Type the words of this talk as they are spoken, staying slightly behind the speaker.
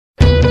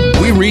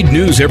I read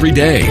news every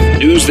day.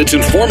 News that's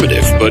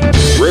informative, but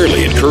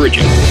rarely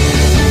encouraging.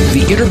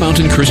 The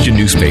InterMountain Christian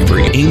newspaper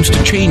aims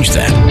to change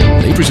that.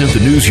 They present the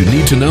news you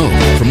need to know,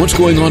 from what's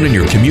going on in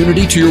your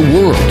community to your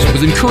world,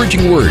 with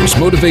encouraging words,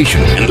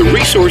 motivation, and the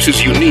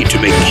resources you need to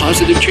make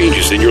positive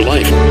changes in your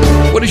life.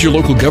 What is your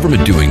local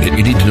government doing that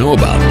you need to know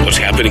about? What's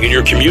happening in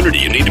your community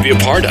you need to be a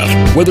part of?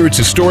 Whether it's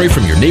a story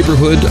from your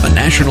neighborhood, a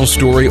national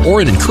story,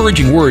 or an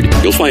encouraging word,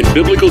 you'll find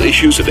biblical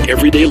issues of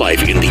everyday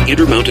life in the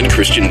InterMountain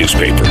Christian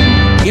newspaper.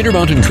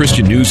 InterMountain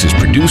Christian News is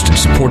produced and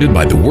supported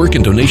by the work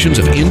and donations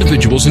of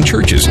individuals and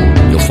churches.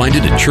 You'll find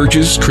it at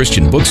churches,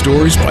 Christian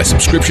bookstores, by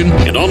subscription,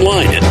 and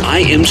online at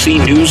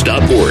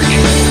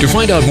IMCNH04072016. To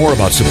find out more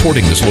about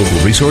supporting this local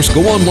resource,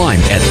 go online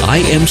at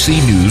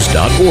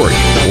IMCNews.org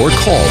or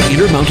call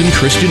InterMountain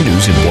Christian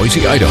News in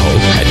Boise, Idaho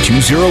at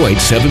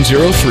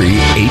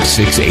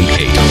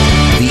 208-703-8688.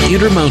 The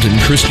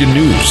InterMountain Christian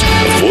News,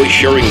 a voice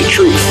sharing the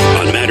truth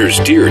on matters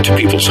dear to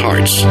people's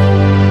hearts.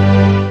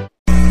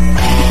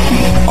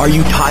 Are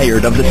you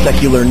tired of the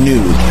secular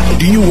news?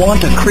 Do you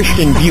want a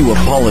Christian view of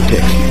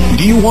politics?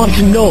 Do you want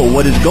to know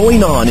what is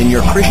going on in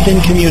your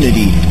Christian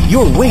community?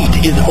 Your wait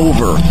is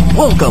over.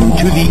 Welcome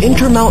to the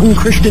InterMountain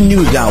Christian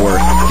News Hour.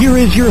 Here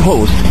is your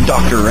host,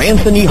 Dr.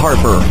 Anthony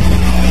Harper.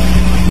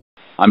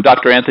 I'm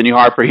Dr. Anthony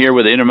Harper here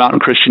with the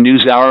InterMountain Christian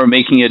News Hour,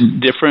 making a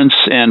difference,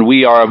 and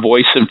we are a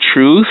voice of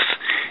truth,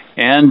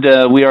 and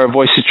we are a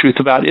voice of truth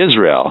about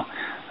Israel.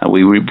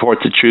 We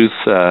report the truth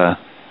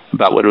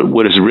about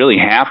what is really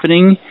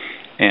happening.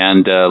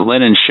 And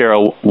Len and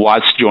Cheryl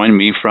Watts joined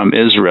me from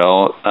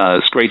Israel.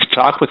 It's great to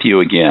talk with you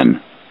again.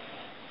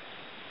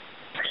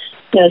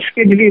 It's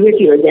good to be with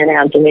you again,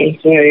 Anthony.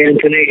 Hey,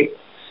 Anthony.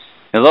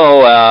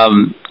 Hello. I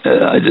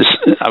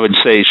would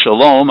say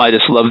shalom. I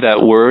just love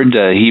that word,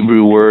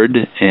 Hebrew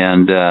word,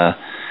 and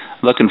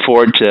looking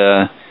forward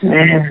to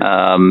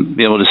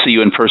being able to see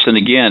you in person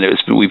again.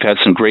 We've had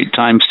some great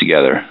times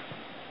together.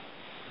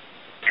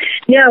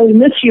 Yeah, we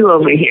miss you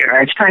over here.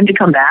 It's time to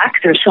come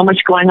back. There's so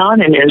much going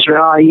on in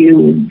Israel,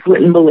 you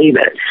wouldn't believe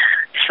it.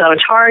 So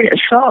it's hard.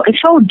 It's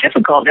so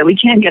difficult that we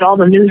can't get all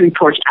the news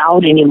reports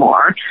out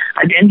anymore.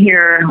 I've been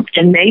here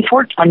on May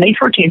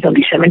 14th. It'll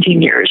be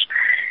 17 years.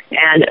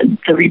 And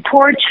the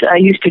reports I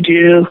used to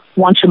do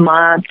once a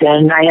month,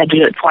 and I had to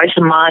do it twice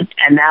a month,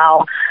 and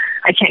now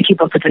I can't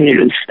keep up with the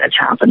news that's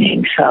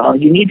happening. So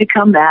you need to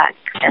come back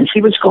and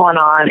see what's going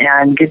on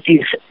and get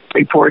these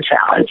reports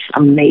out. It's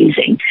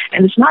amazing.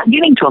 And it's not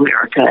getting to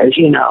America, as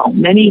you know.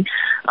 Many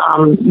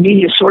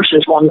media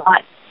sources will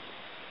not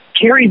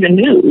carry the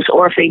news,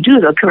 or if they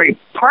do, they'll carry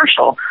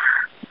partial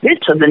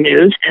bits of the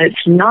news, and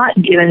it's not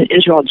giving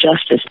Israel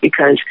justice,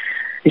 because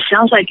it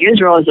sounds like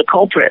Israel is the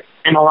culprit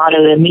in a lot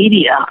of the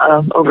media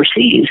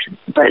overseas,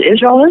 but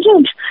Israel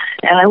isn't.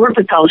 And I work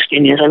with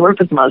Palestinians, I work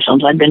with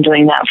Muslims. I've been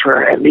doing that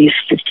for at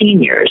least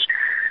 15 years.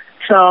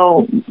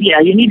 So, yeah,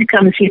 you need to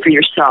come and see for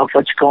yourself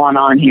what's going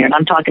on here. And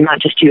I'm talking not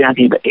just you,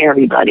 Anthony, but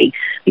everybody,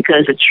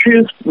 because the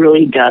truth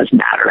really does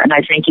matter. And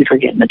I thank you for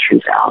getting the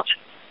truth out.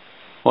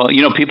 Well,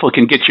 you know, people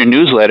can get your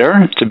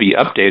newsletter to be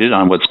updated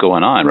on what's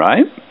going on,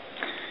 right?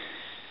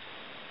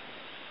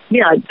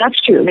 Yeah, that's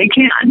true. They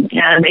can.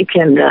 And they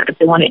can, if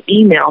they want to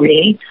email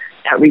me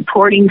at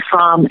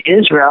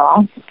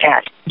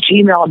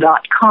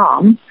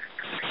reportingfromisrael@gmail.com.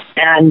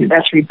 And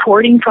that's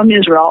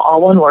reportingfromisrael,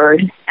 all one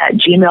word,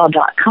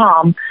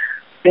 @gmail.com.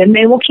 Then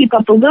they will keep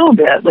up a little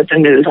bit with the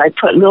news. I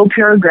put little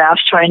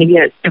paragraphs trying to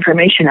get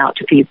information out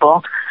to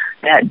people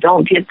that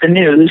don't get the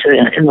news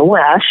in the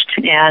West,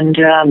 and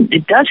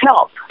it does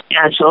help.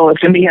 And so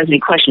if anybody has any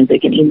questions, they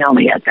can email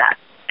me at that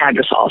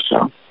address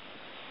also.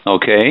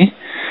 Okay.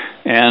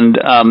 And,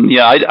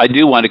 I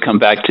do want to come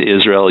back to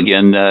Israel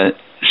again.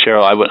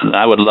 Cheryl, I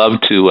would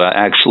love to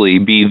actually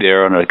be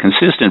there on a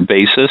consistent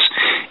basis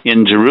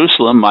in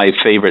Jerusalem, my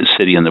favorite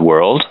city in the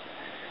world,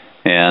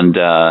 and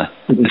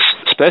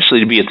especially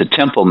to be at the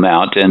Temple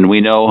Mount. And we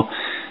know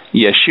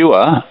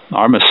Yeshua,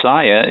 our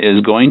Messiah,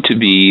 is going to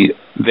be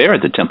there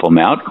at the Temple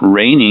Mount,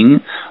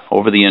 reigning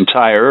over the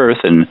entire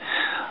earth, and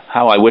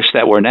how I wish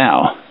that were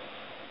now.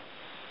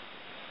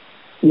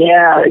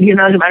 Yeah, you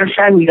know, as a matter of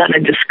fact, we got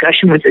in a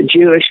discussion with a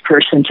Jewish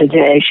person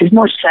today. She's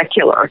more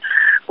secular.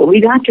 But we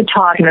got to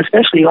talk, and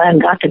especially Len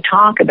got to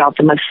talk about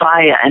the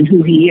Messiah and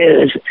who he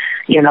is,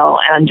 you know,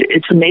 and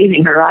it's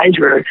amazing. Her eyes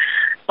were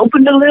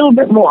opened a little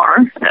bit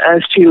more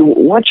as to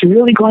what's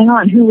really going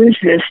on. Who is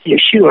this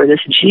Yeshua,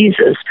 this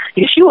Jesus?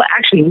 Yeshua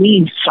actually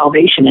means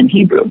salvation in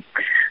Hebrew.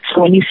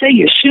 So when you say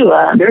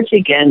Yeshua, they're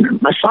thinking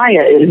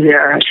Messiah is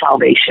their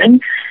salvation,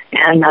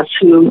 and that's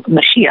who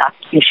Mashiach,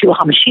 Yeshua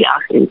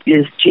HaMashiach,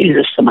 is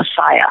Jesus the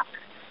Messiah.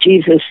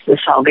 Jesus the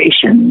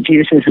salvation.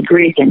 Jesus is the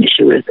Greek and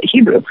Yeshua is the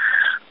Hebrew.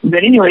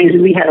 But anyways,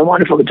 we had a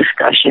wonderful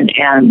discussion,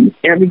 and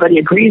everybody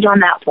agrees on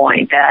that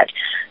point, that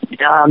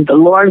the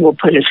Lord will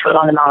put his foot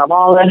on the Mount of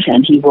Olives,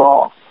 and he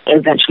will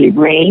eventually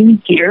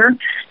reign here.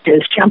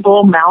 His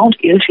Temple Mount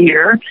is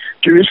here.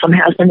 Jerusalem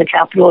has been the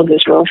capital of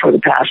Israel for the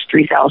past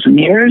 3,000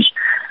 years.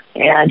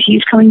 And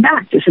he's coming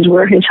back. This is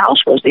where his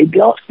house was.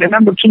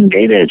 Remember King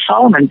David and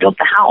Solomon built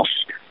the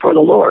house for the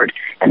Lord,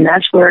 and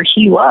that's where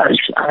he was,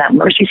 on that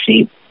mercy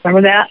seat.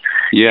 Remember that?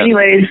 Yeah.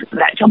 Anyways,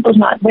 that temple's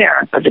not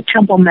there, but the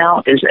Temple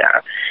Mount is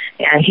there,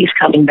 and he's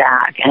coming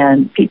back,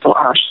 and people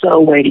are so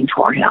waiting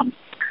for him.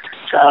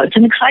 So it's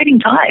an exciting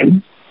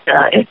time.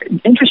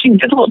 Interesting,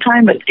 difficult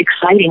time, but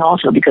exciting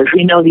also, because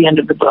we know the end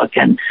of the book,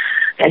 and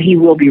that he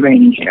will be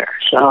reigning here.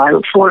 So I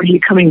look forward to you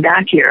coming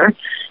back here,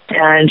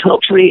 and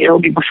hopefully it'll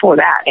be before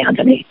that,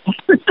 Anthony.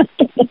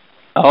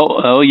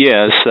 Oh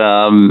yes.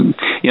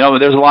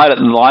 There's a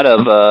lot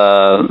of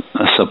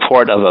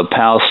support of a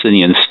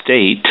Palestinian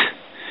state.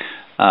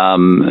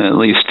 At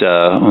least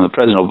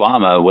President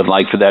Obama would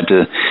like for that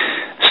to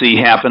see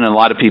happen. And a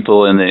lot of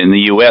people in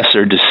the U.S.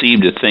 are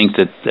deceived to think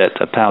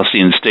that a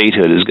Palestinian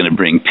statehood is going to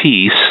bring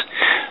peace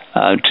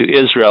to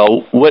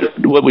Israel. What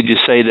would you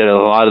say that a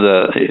lot of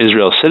the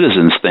Israel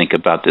citizens think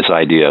about this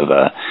idea of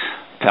a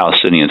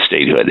Palestinian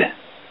statehood?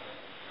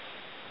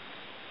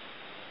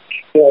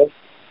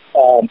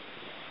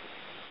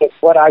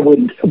 What I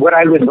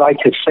would like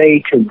to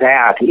say to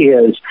that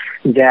is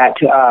that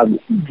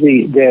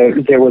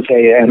there was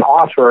an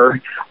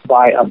offer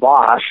by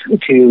Abbas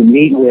to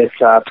meet with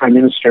Prime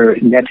Minister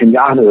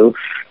Netanyahu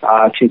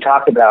to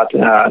talk about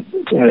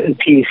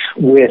peace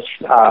with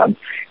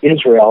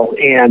Israel,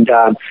 and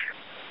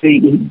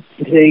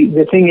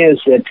the thing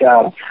is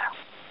that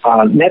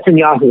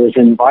Netanyahu has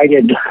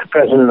invited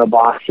President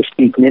Abbas to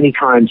speak many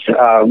times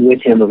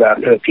with him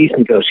about peace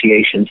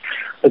negotiations.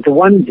 But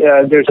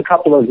there's a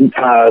couple of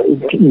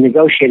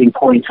negotiating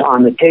points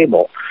on the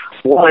table.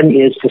 One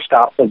is to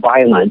stop the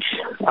violence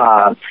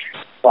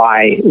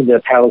by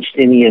the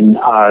Palestinian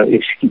or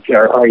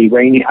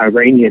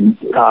Iranian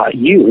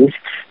youth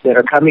that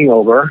are coming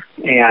over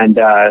and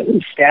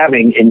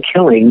stabbing and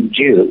killing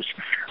Jews.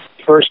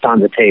 First on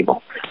the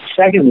table.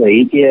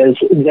 Secondly, is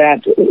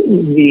that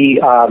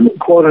the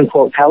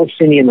quote-unquote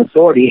Palestinian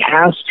Authority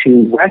has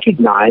to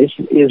recognize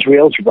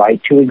Israel's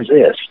right to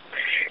exist.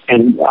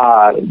 And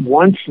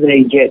once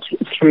they get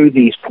through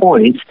these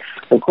points,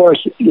 of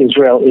course,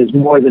 Israel is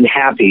more than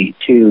happy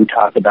to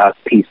talk about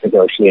peace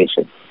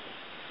negotiation.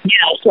 Yeah,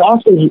 so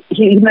also,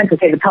 he meant to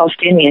say the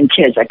Palestinian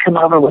kids that come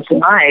over with the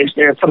knives,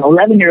 they're from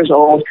 11 years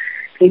old.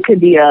 It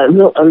could be a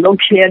little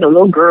kid, a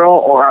little girl,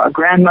 or a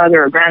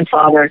grandmother or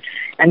grandfather,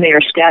 and they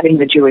are stabbing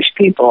the Jewish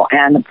people.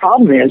 And the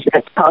problem is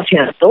that the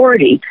Palestinian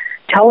Authority,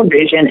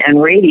 television and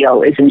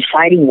radio, is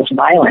inciting this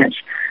violence.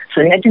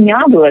 So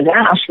Netanyahu has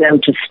asked them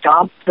to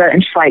stop the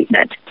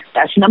incitement.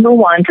 That's number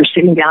one for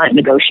sitting down at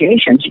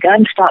negotiations. You got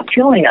to stop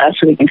killing us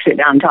so we can sit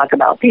down and talk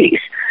about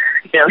peace.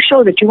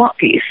 Show that you want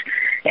peace.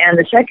 And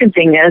the second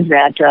thing is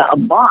that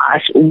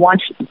Abbas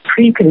wants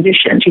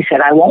preconditions. He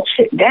said, I won't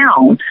sit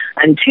down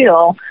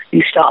until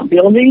you stop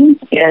building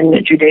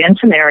in Judea and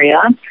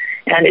Samaria.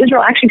 And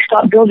Israel actually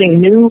stopped building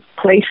new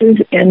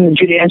places in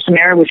Judea and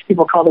Samaria, which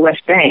people call the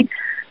West Bank.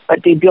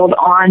 But they build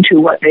on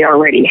to what they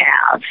already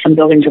have. Some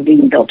buildings are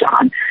being built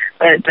on.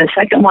 But the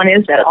second one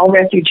is that all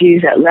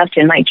refugees that left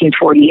in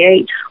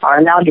 1948 are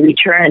allowed to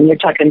return, and you're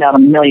talking about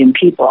 1 million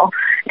people.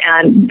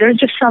 And there's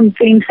just some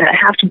things that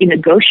have to be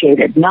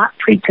negotiated, not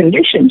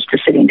preconditions to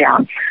sitting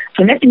down.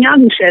 So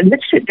Netanyahu said,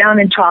 let's sit down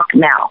and talk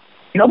now.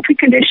 No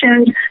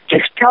preconditions.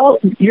 Just tell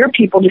your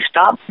people to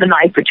stop the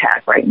knife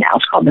attack right now.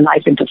 It's called the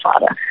knife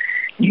intifada.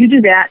 You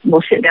do that,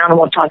 we'll sit down and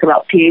we'll talk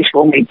about peace,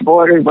 we'll make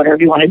borders, whatever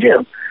you want to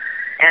do.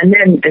 And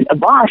then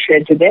Abbas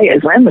said today,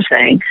 as Len was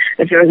saying,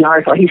 that there was an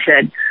article, he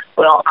said,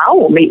 well, I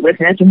will meet with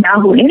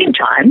Netanyahu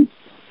anytime.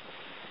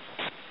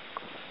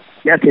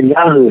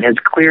 Netanyahu has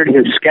cleared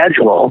his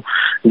schedule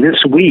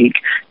this week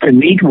to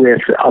meet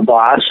with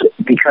Abbas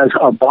because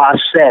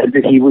Abbas said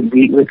that he would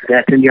meet with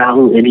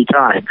Netanyahu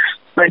anytime.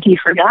 But he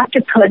forgot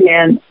to put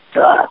in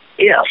the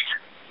if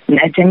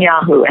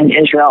Netanyahu and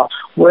Israel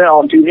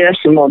will do this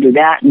and will do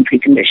that in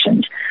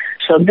preconditions.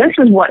 So this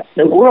is what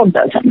the world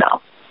doesn't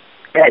know.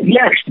 That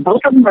yes,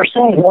 both of them are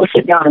saying we'll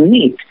sit down and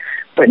meet,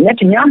 but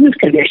Netanyahu's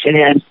condition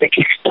is that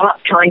you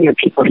stop telling your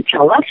people to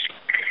kill us,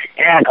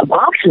 and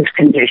Abbas's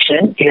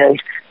condition is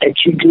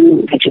that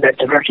you let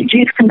the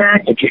refugees come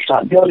back, that you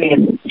stop building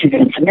in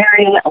Judea and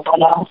Samaria, and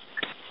what else?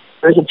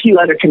 There's a few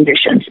other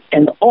conditions,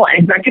 and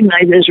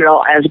recognize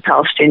Israel as a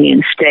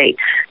Palestinian state.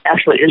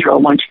 That's what Israel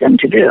wants them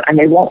to do, and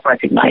they won't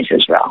recognize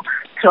Israel.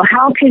 So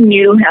how can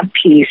you have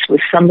peace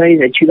with somebody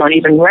that you don't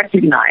even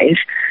recognize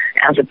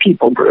as a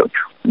people group?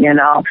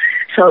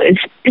 So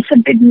it's a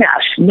big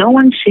mess. No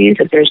one sees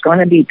that there's going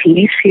to be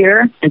peace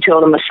here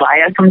until the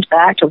Messiah comes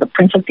back, till the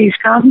Prince of Peace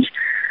comes.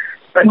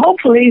 But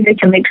hopefully they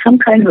can make some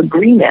kind of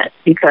agreement,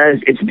 because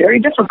it's very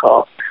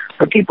difficult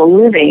for people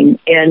living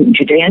in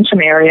Judea and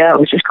Samaria,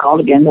 which is called,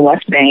 again, the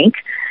West Bank.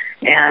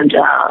 And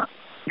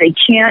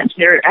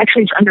they're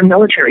actually, it's under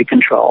military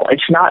control.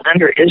 It's not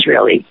under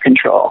Israeli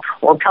control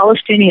or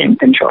Palestinian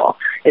control.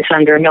 It's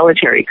under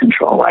military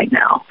control right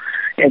now.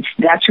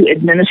 That's who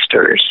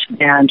administers.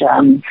 And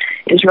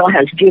Israel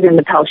has given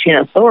the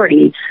Palestinian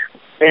Authority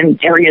in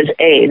areas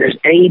A. There's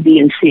A, B,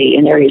 and C.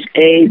 In areas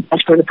A,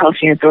 that's where the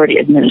Palestinian Authority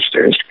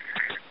administers.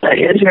 But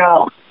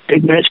Israel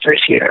big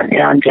ministers here,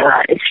 and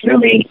it's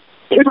really,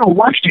 Israel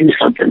wants to do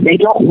something. They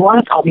don't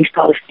want all these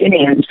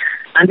Palestinians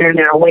under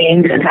their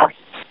wings and have,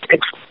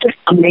 it's just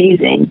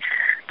amazing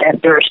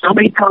that there are so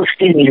many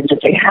Palestinians, that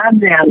they have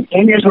them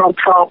in Israel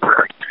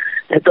proper,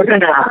 that they're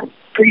going to,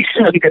 pretty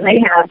soon, because they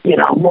have,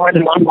 more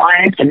than one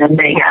wife, and then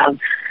they have,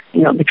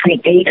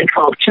 between 8 and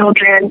 12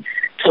 children,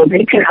 so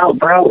they can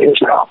outgrow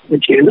Israel, the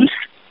Jews,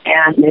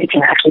 and they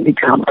can actually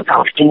become a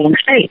Palestinian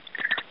state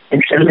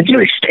instead of a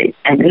Jewish state.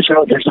 And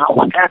Israel does not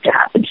want that to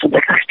happen, so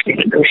there has to be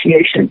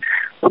negotiation.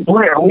 But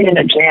boy, are we in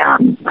a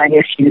jam. I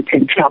guess you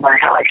can tell by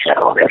how I set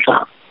all this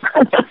up.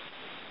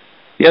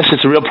 Yes,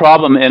 it's a real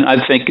problem, and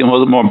I think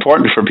what's more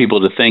important for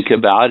people to think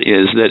about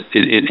is that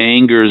it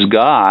angers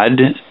God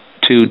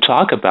to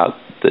talk about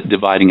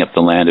dividing up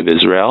the land of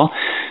Israel,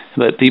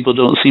 but people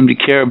don't seem to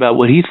care about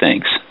what he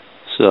thinks.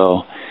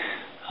 So,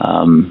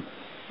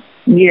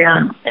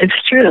 yeah, it's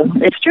true.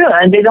 It's true,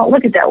 and they don't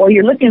look at that. Well,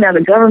 you're looking at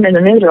a government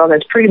in Israel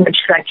that's pretty much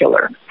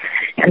secular,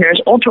 and there's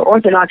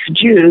ultra-Orthodox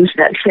Jews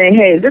that say,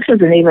 hey, this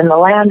isn't even the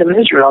land of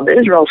Israel.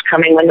 Israel's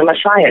coming when the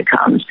Messiah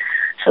comes.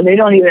 So they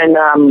don't even,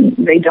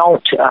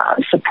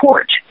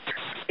 support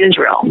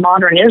Israel,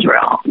 modern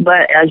Israel.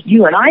 But as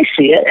you and I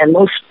see it, and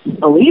most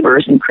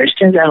believers and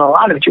Christians and a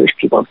lot of Jewish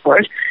people, of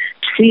course,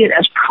 see it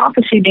as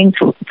prophecy being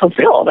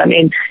fulfilled. I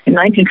mean, in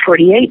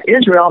 1948,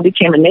 Israel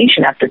became a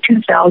nation after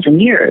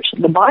 2,000 years.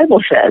 The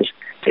Bible says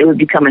they would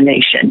become a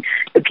nation.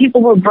 The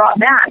people were brought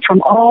back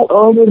from all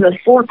over the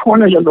four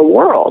corners of the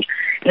world.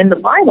 In the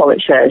Bible,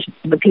 it says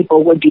the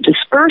people would be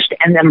dispersed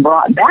and then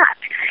brought back.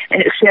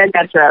 And it said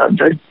that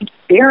the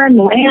barren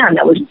land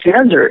that was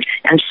desert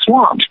and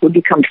swamps would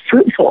become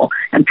fruitful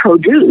and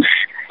produce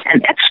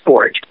and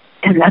export.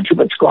 And that's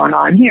what's going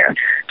on here.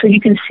 So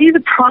you can see the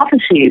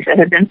prophecies that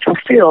have been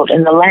fulfilled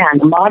in the land,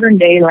 the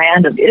modern-day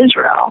land of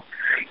Israel.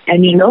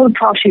 And you know the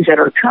prophecies that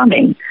are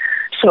coming.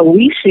 So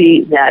we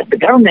see that the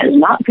government is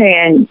not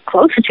paying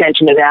close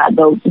attention to that,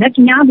 though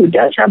Netanyahu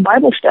does have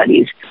Bible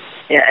studies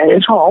at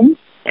his home,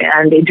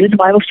 and they do the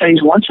Bible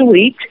studies once a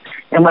week.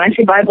 And when I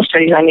say Bible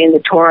studies, I mean the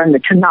Torah and the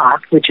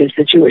Tanakh, which is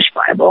the Jewish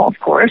Bible, of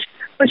course,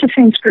 but it's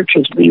the same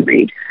scriptures we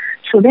read.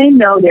 So they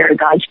know they're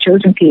God's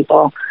chosen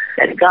people,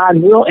 that God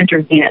will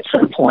intervene at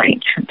some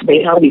point.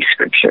 They know these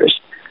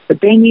scriptures. But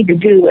they need to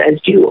do,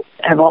 as you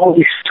have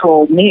always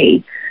told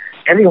me,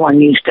 everyone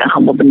needs to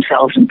humble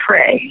themselves and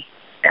pray.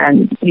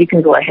 And you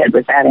can go ahead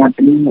with that,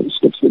 Anthony, what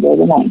scripture there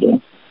than I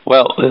do.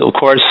 Well, of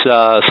course,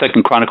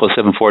 2 Chronicles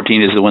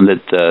 7:14 is the one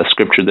that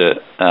scripture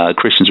that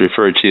Christians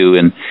refer to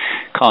in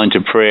calling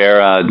to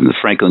prayer.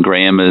 Franklin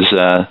Graham is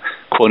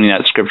quoting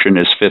that scripture in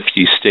his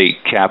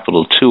 50-state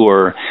capital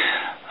tour,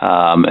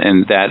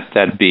 and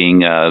that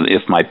being,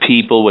 if my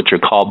people, which are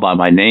called by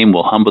my name,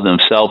 will humble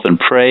themselves and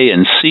pray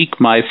and seek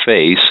my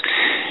face,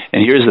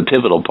 and here's the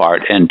pivotal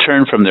part, and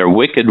turn from their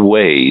wicked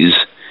ways,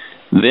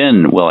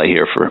 then will I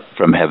hear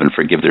from heaven,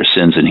 forgive their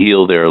sins, and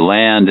heal their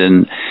land.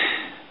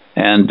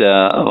 And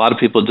a lot of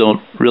people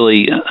don't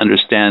really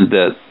understand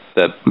that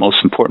the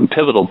most important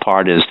pivotal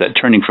part is that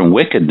turning from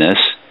wickedness.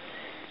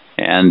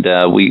 And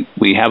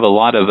we have a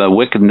lot of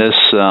wickedness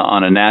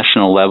on a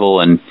national level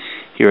and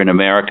here in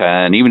America,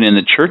 and even in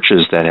the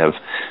churches that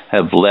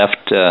have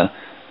left,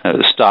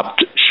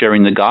 stopped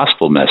sharing the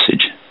gospel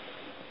message.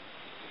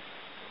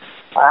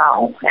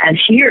 Wow. And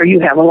here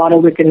you have a lot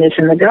of wickedness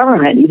in the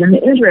government, even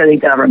the Israeli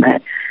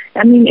government.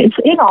 I mean, it's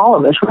in all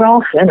of us. We're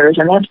all sinners,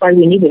 and that's why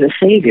we needed a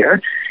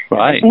Savior.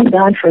 Right. Thank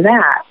God for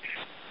that.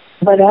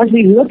 But as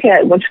we look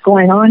at what's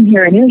going on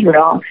here in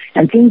Israel,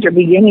 and things are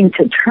beginning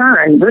to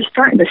turn, we're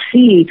starting to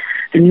see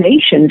the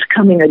nations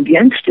coming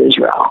against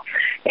Israel.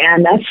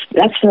 And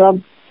that's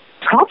a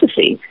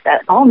prophecy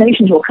that all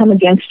nations will come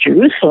against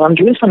Jerusalem,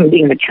 Jerusalem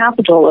being the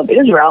capital of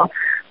Israel.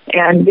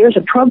 And there's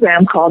a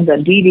program called the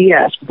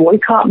DDS,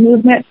 Boycott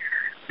Movement.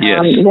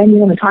 Yes. Then you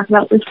want to talk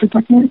about this for a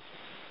second?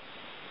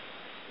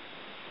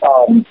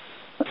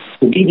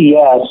 The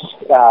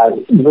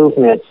DDS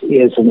movement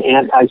is an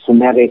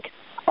anti-Semitic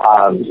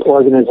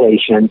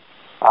organization.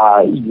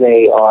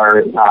 The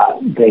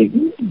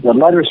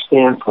letters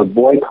stand for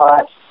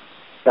boycott,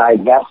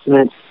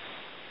 divestment,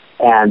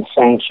 and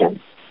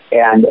sanction.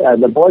 And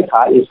the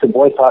boycott is to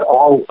boycott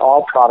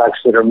all products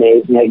that are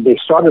made. They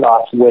started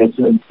off with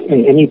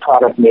any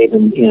product made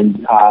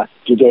in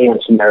Judea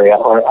and Samaria,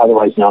 or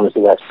otherwise known as the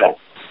West Bank.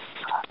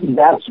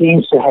 That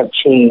seems to have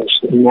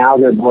changed. Now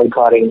they're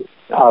boycotting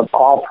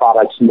all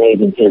products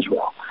made in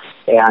Israel.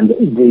 And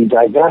the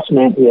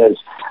divestment is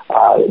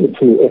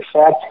to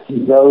affect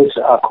those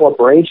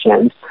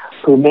corporations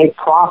who make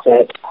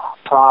profit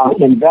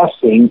from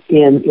investing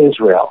in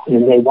Israel.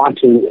 And they want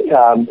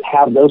to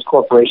have those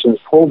corporations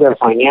pull their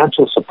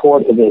financial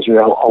support of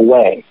Israel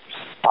away.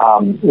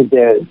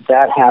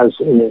 That has,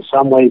 in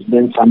some ways,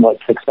 been somewhat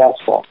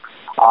successful.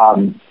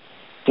 And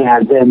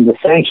then the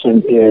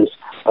sanction is,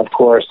 of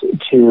course,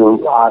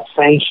 to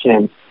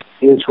sanction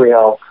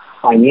Israel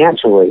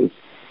financially,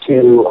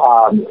 to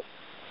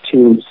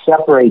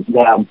separate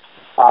them,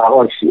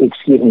 to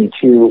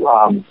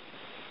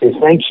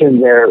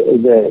sanction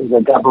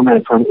the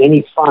government from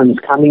any funds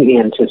coming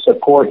in to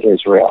support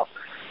Israel.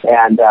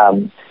 And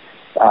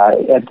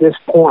at this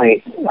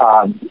point,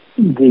 the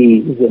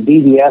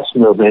BDS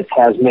movement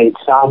has made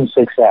some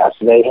success.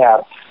 They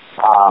have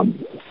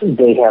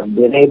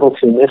been able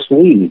to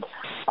mislead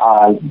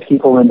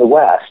people in the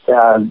West.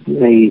 There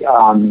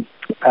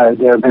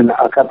have been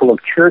a couple of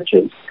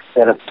churches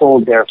that have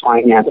pulled their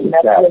finances. The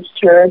Methodist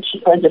Church,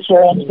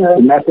 Presbyterian Church.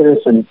 The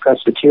Methodist and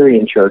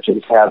Presbyterian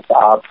churches have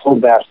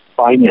pulled back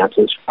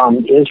finances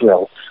from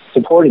Israel,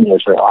 supporting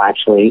Israel,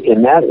 actually,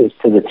 and that is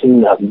to the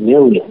tune of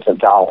millions of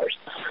dollars.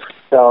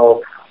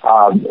 So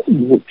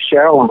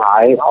Cheryl and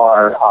I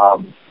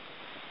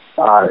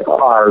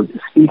are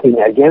speaking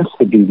against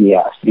the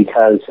BDS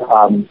because,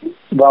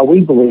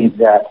 we believe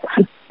that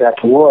the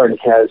Lord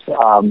has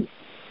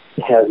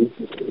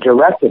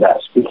directed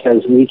us,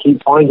 because we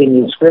keep finding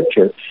in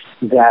Scripture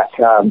that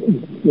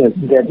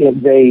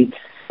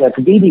that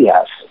the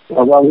BDS,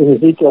 in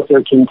Ezekiel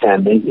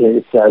 13:10,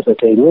 it says that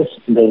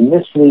they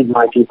mislead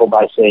my people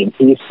by saying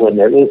peace when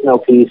there is no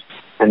peace,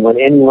 and when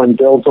anyone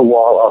builds a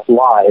wall of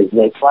lies,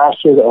 they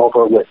plaster it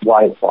over with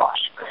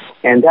whitewash.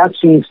 And that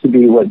seems to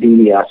be what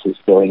BDS is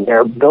doing.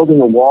 They're building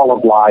a wall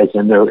of lies,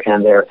 and they're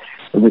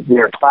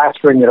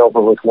plastering it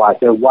over with white.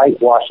 They're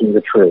whitewashing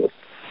the truth.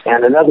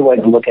 And another way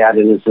to look at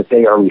it is that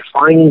they are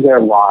refining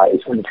their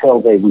lies until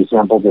they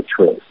resemble the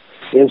truth.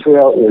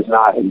 Israel is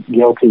not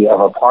guilty of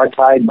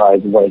apartheid by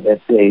the way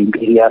that the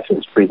BDS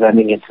is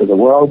presenting it to the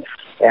world.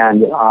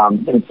 And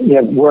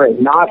were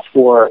it not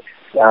for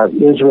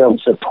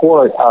Israel's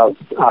support of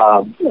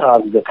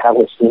the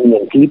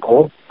Palestinian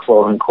people,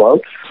 quote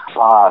unquote,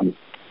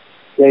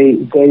 they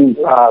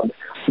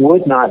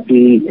would not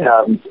be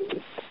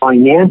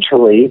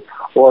financially,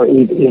 or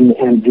in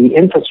the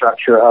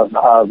infrastructure of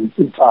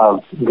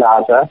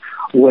Gaza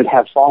would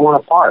have fallen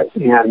apart.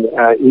 And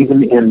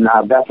even in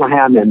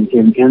Bethlehem and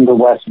in the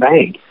West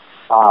Bank,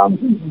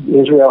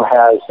 Israel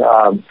has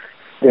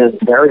been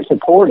very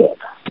supportive.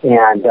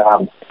 And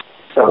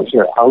so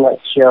here, I'll let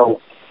Cheryl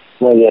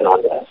weigh in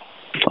on this.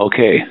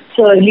 Okay.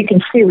 So as you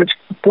can see, what's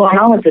going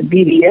on with the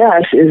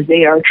BDS is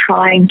they are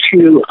trying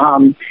to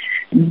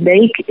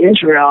make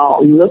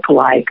Israel look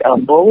like a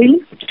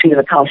bully to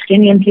the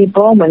Palestinian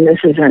people, when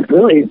this isn't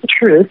really the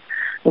truth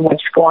of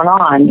what's going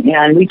on.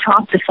 And we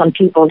talked to some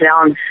people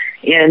down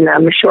in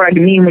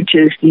Mishor-Adumim, which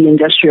is the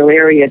industrial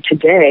area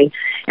today,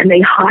 and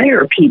they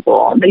hire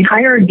people. They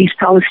hire these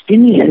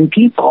Palestinian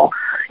people,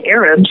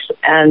 Arabs,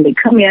 and they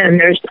come in, and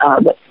there's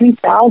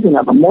 3,000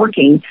 of them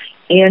working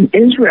in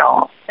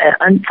Israel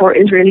for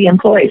Israeli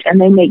employees, and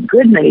they make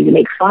good money. They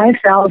make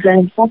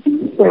 $5,000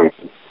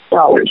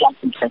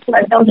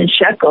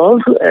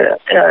 shekels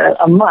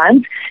a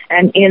month,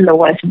 and in the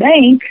West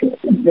Bank,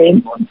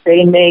 they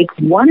make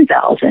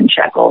 1,000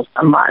 shekels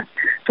a month.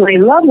 So they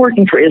love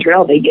working for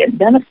Israel. They get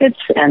benefits,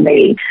 and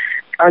they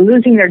are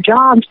losing their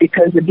jobs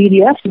because the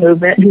BDS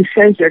movement, who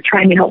says they're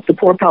trying to help the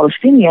poor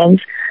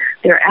Palestinians,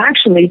 they're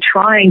actually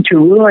trying to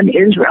ruin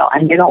Israel,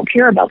 and they don't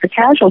care about the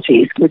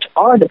casualties, which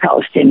are the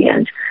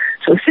Palestinians.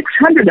 So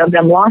 600 of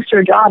them lost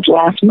their jobs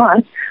last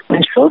month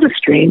when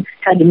SodaStream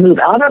had to move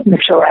out of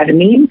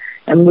Mishor-Adumim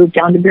and move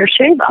down to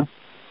Beersheba.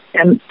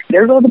 And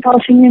there go the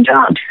Palestinian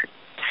jobs.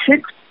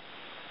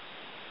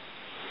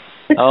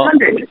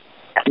 600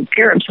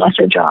 Arabs lost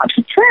their jobs.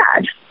 It's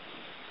sad.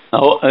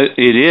 Oh,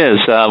 it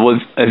is.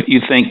 You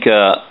think,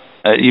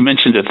 you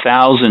mentioned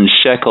 1,000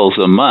 shekels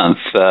a month,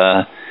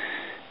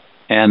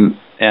 and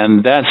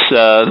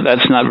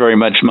that's not very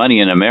much money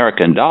in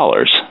American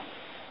dollars.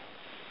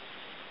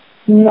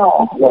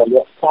 No,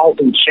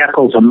 1,000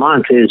 shekels a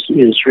month is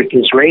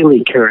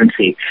Israeli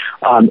currency,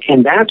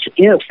 and that's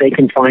if they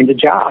can find a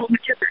job.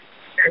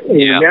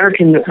 In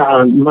American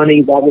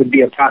money, that would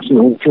be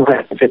approximately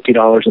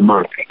 $250 a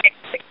month.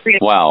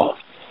 Wow.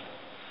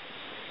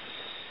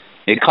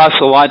 It costs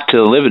a lot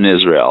to live in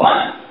Israel.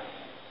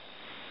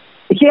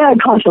 Yeah,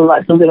 it costs a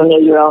lot to live in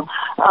Israel.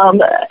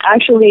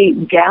 Actually,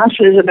 gas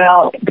is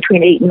about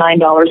between $8 and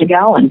 $9 a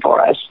gallon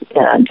for us.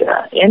 And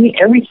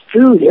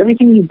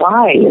everything you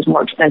buy is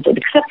more expensive,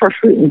 except for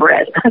fruit and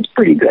bread. That's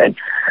pretty good.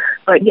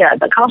 But yeah,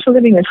 the cost of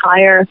living is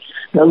higher,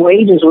 the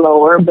wage is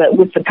lower, but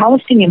with the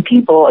Palestinian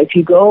people, if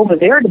you go over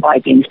there to buy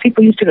things,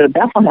 people used to go to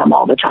Bethlehem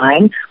all the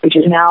time, which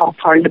is now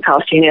part of the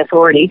Palestinian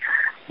Authority,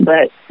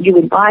 but you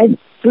would buy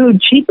food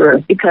cheaper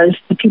because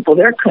the people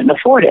there couldn't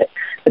afford it.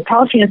 The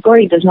Palestinian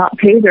Authority does not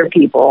pay their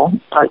people.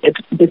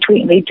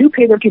 They do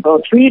pay their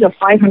people $300 to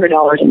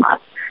 $500 a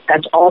month.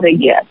 That's all they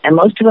get, and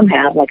most of them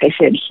have, like I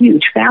said,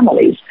 huge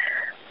families.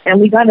 And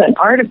we got an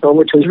article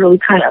which was really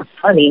kind of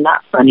funny,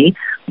 not funny,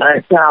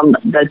 but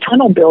the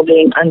tunnel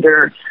building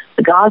under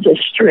the Gaza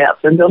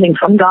Strip, they're building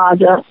from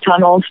Gaza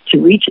tunnels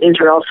to reach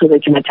Israel so they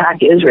can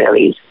attack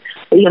Israelis.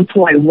 They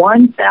employ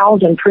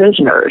 1,000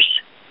 prisoners.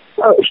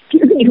 Oh,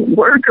 excuse me,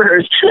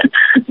 workers.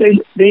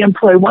 They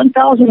employ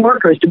 1,000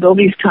 workers to build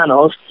these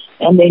tunnels,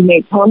 and they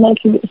make, how much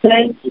you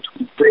say?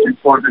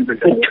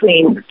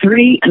 Between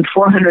 $300 and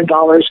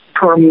 $400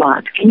 per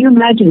month. Can you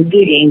imagine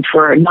digging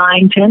for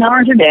 9-10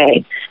 hours a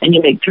day, and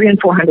you make $300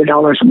 and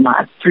 $400 a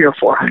month, $300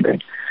 or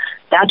 $400?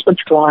 That's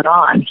what's going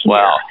on here.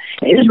 Wow.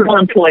 Israel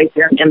employs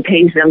them and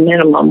pays them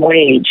minimum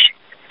wage.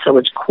 So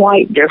it's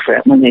quite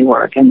different when they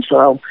work. And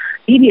so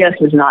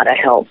BDS is not a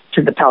help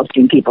to the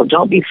Palestinian people.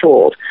 Don't be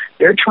fooled.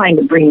 They're trying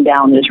to bring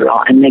down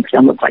Israel and make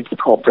them look like the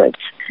culprits.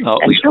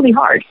 And it's really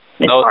hard.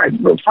 It's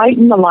hard. We're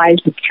fighting the lies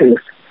with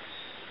truth.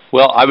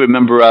 Well, I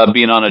remember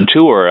being on a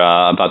tour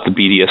about the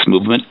BDS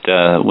movement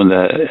when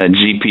the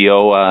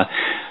GPO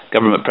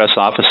government press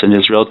office in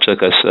Israel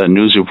took us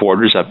news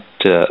reporters up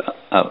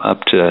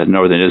to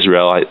northern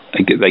Israel. I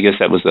guess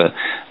that was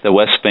the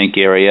West Bank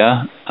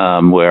area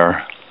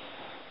where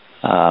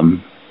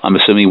I'm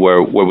assuming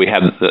where we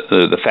have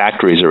the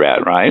factories are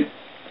at, right?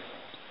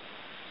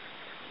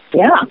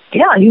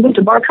 Yeah, you went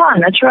to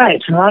Barkan. That's right.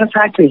 There's a lot of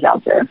factories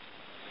out there.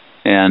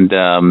 And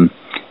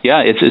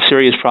it's a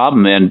serious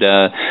problem. And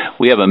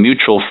we have a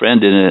mutual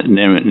friend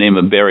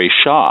named Barry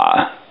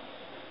Shaw.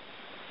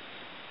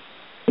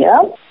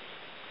 Yeah.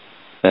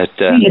 That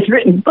he has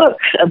written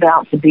books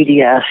about the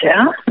BDS.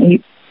 Yeah.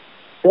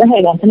 Go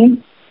ahead,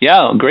 Anthony.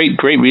 Yeah,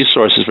 great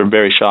resources for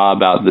Barry Shaw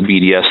about the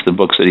BDS, the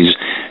books that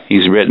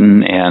he's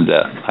written, and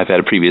I've had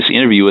a previous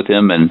interview with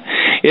him, and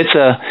it's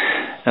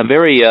a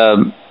very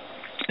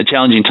a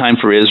challenging time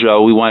for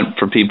Israel. We want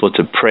for people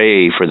to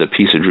pray for the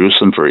peace of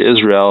Jerusalem, for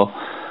Israel,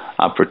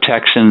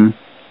 protection,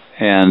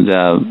 and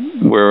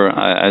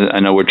I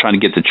know we're trying to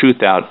get the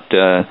truth out,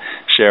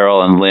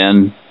 Cheryl and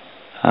Len,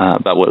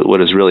 about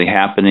what is really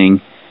happening,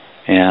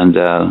 and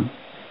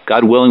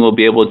God willing, we'll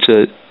be able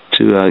to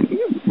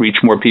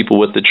reach more people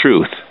with the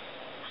truth.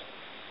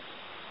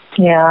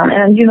 Yeah,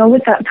 and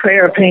with that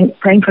prayer,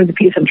 praying for the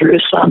peace of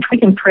Jerusalem, we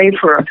can pray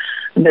for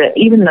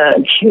even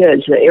the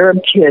kids, the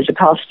Arab kids, the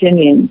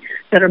Palestinians,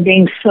 that are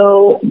being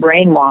so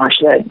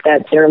brainwashed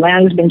that their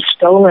land has been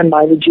stolen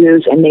by the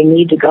Jews and they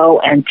need to go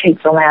and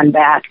take the land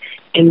back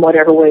in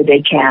whatever way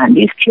they can.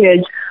 These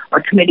kids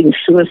are committing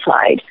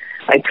suicide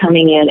by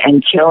coming in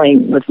and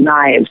killing with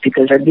knives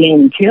because they're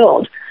being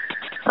killed.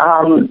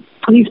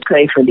 Please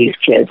pray for these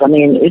kids. I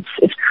mean,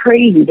 it's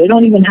crazy. They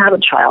don't even have a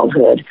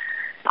childhood.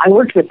 I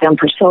worked with them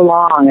for so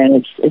long,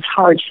 and it's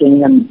hard seeing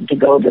them to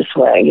go this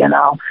way,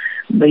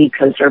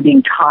 because they're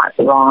being taught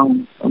the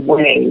wrong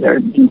way. They're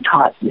being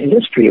taught the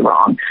history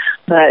wrong.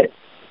 But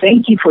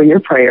thank you for your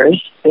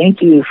prayers.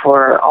 Thank you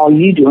for all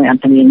you do,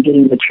 Anthony, in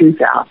getting the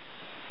truth out.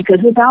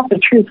 Because without the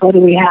truth, what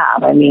do we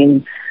have? I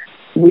mean,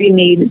 we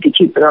need to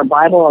keep our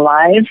Bible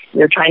alive.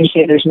 They're trying to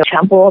say there's no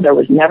temple. There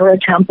was never a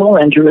temple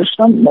in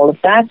Jerusalem. Well,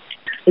 if that's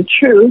the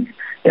truth,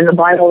 then the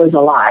Bible is a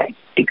lie,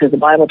 because the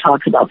Bible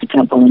talks about the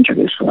temple in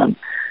Jerusalem.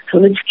 So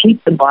let's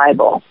keep the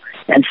Bible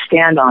and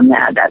stand on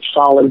that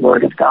solid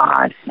word of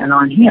God, and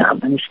on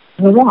Him, and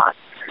the rock.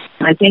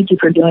 And I thank you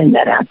for doing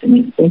that,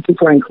 Anthony. Thank you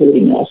for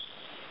including us.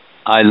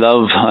 I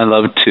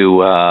love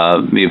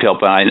to be of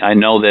help. I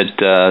know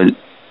that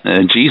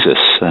Jesus,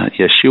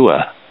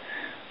 Yeshua,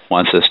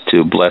 wants us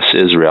to bless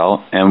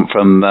Israel. And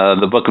from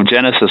the book of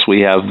Genesis,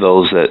 we have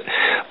those that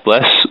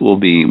bless will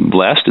be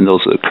blessed, and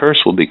those that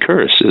curse will be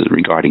cursed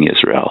regarding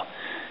Israel.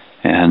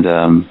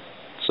 And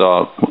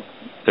so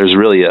there's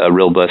really a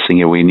real blessing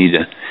here. We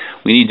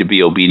need to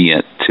be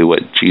obedient to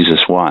what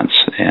Jesus wants.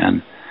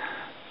 And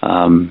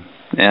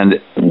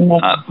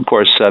of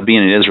course,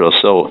 being in Israel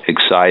is so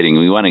exciting.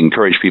 We want to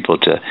encourage people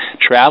to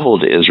travel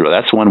to Israel.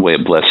 That's one way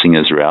of blessing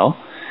Israel.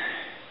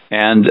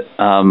 And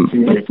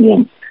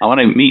I want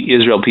to meet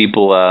Israel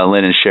people,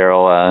 Len and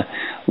Cheryl.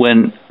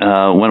 When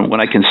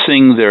I can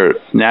sing their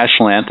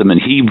national anthem in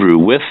Hebrew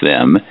with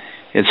them,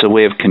 it's a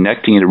way of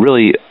connecting, and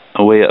really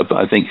a way of,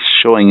 I think,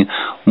 showing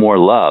more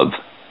love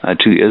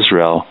to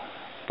Israel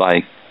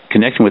by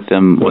connecting with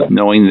them, with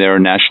knowing their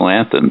national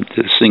anthem,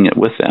 to sing it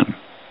with them.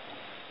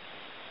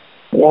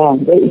 Yeah,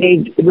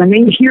 when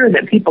they hear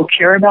that people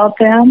care about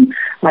them,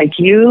 like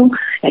you,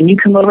 and you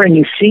come over and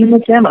you sing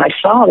with them, and I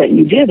saw that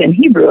you did in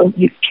Hebrew,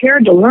 you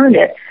cared to learn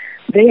it,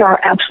 they are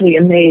absolutely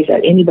amazed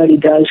that anybody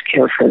does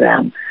care for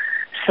them.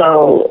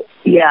 So,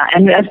 yeah,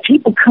 and as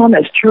people come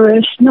as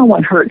tourists, no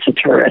one hurts a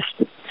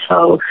tourist.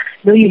 So,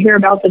 though you hear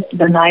about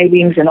the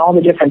knivings and all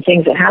the different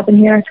things that happen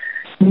here,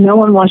 no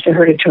one wants to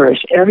hurt a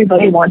tourist.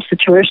 Everybody wants the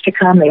tourist to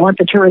come. They want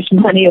the tourist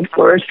money, of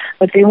course,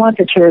 but they want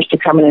the tourist to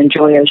come and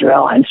enjoy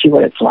Israel and see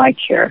what it's like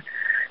here.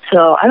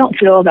 So I don't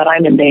feel that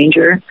I'm in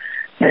danger.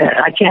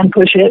 I can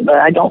push it, but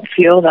I don't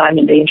feel that I'm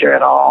in danger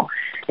at all.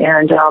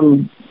 And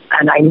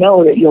I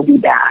know that you'll be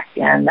back,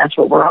 and that's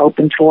what we're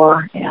hoping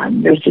for.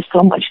 And there's just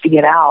so much to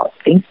get out.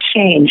 Things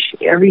change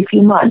every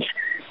few months.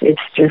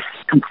 It's just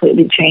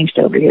completely changed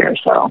over here.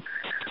 So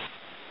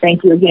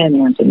thank you again,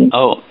 Anthony.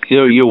 Oh,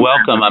 you're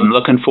welcome. I'm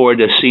looking forward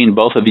to seeing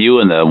both of you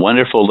in the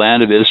wonderful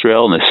land of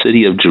Israel, in the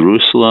city of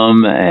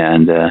Jerusalem.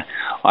 And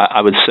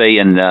I would say,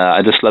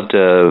 I just love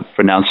to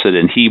pronounce it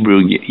in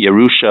Hebrew,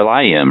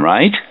 Yerushalayim,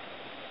 right?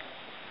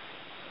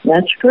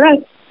 That's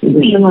correct.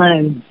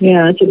 Yerushalayim.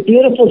 Yeah, it's a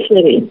beautiful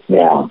city.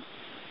 Yeah,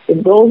 the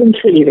Golden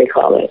City, they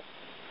call it.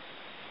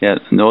 Yeah,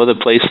 no other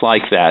place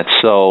like that.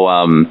 So,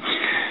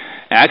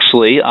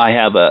 actually, I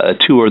have a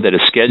tour that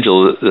is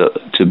scheduled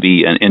to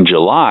be in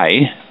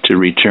July to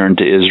return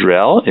to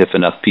Israel, if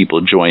enough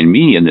people join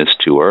me in this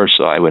tour.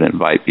 So I would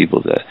invite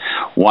people that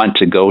want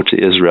to go to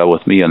Israel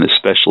with me on this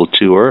special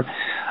tour.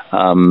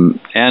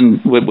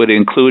 and would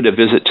include a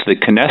visit to the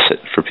Knesset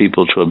for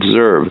people to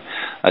observe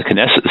a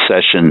Knesset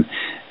session,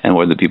 and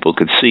where the people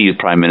could see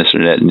Prime Minister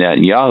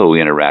Netanyahu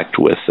interact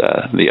with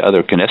the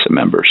other Knesset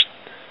members.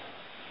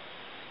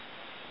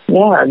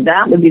 Yeah,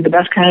 that would be the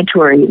best kind of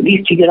tour. At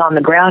least you get on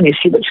the ground, you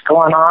see what's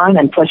going on,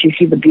 and plus you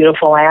see the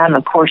beautiful land,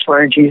 of course,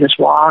 where Jesus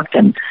walked,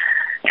 and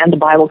the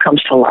Bible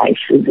comes to life.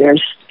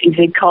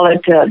 They call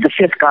it the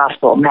fifth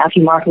gospel.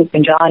 Matthew, Mark, Luke,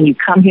 and John. You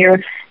come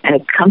here, and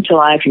it comes to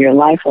life, and your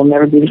life will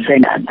never be the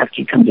same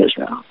after you come to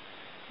Israel.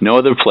 No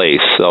other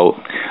place. So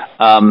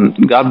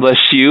God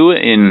bless you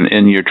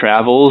in your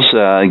travels,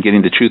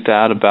 getting the truth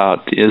out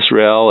about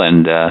Israel,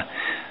 and the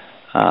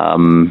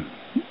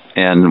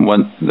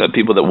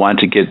people that want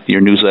to get your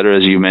newsletter,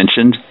 as you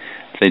mentioned,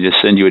 they just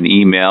send you an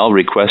email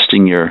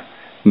requesting your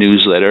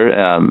newsletter,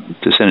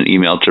 to send an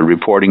email to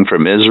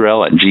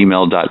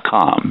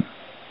reportingfromisrael@gmail.com.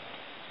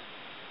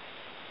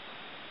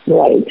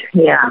 Right,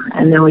 yeah,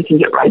 and then we can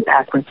get right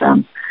back with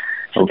them.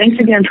 So thanks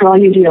again for all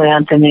you do,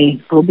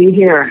 Anthony. We'll be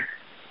here.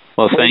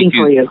 Well, thank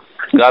you. For you.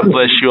 God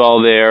bless you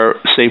all there.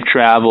 Safe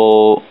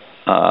travel,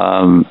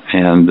 and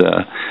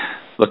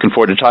looking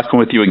forward to talking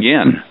with you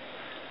again.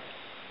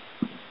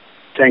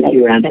 Thank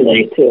you,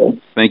 Anthony, too.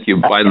 Thank you.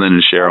 Bye, Len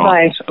and Cheryl.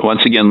 Bye.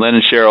 Once again, Len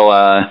and Cheryl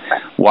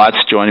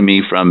Watts joining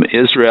me from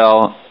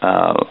Israel.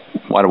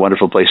 What a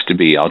wonderful place to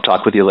be. I'll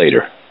talk with you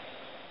later.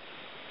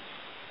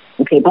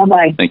 Okay,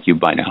 bye-bye. Thank you.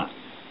 Bye now.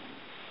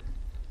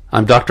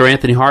 I'm Dr.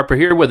 Anthony Harper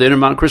here with the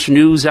InterMountain Christian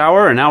News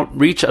Hour, an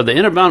outreach of the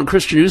InterMountain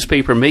Christian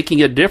newspaper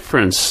making a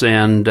difference.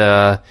 And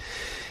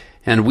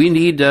we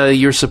need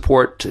your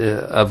support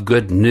of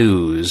good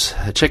news.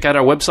 Check out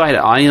our website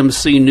at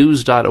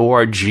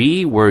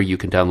IMCNH04072016, where you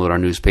can download our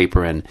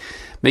newspaper and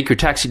make your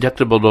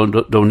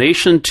tax-deductible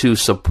donation to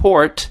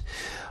support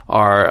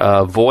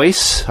our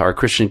voice, our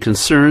Christian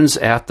concerns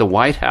at the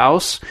White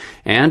House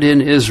and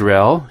in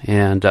Israel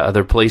and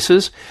other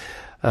places.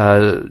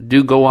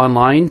 Do go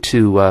online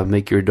to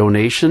make your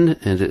donation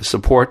and to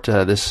support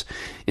this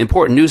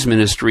important news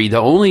ministry, the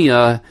only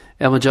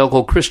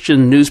evangelical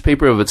Christian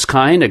newspaper of its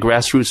kind, a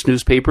grassroots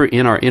newspaper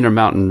in our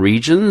Intermountain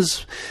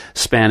regions,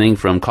 spanning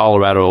from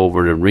Colorado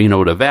over to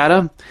Reno,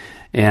 Nevada.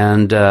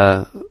 And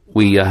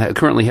we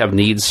currently have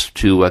needs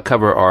to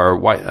cover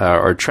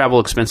our travel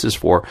expenses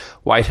for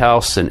White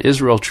House and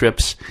Israel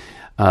trips.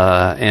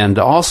 And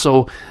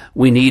also,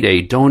 we need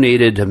a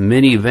donated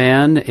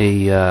minivan,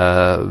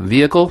 a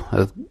vehicle,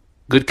 a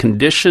good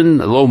condition,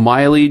 low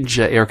mileage,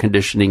 air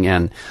conditioning,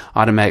 and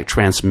automatic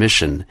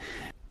transmission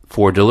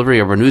for delivery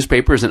of our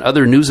newspapers and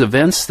other news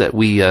events that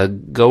we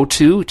go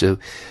to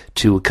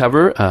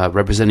cover,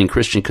 representing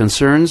Christian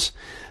concerns.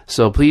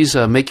 So please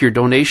make your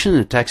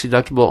donation, tax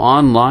deductible,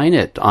 online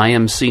at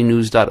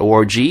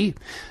imcnews.org,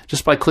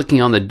 just by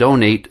clicking on the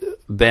donate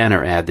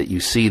banner ad that you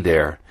see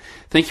there.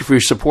 Thank you for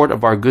your support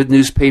of our good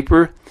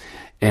newspaper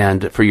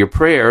and for your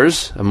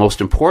prayers,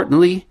 most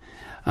importantly,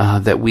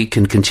 that we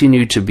can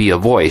continue to be a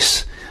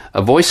voice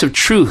of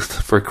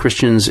truth for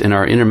Christians in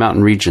our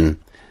Intermountain region,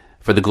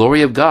 for the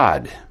glory of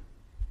God.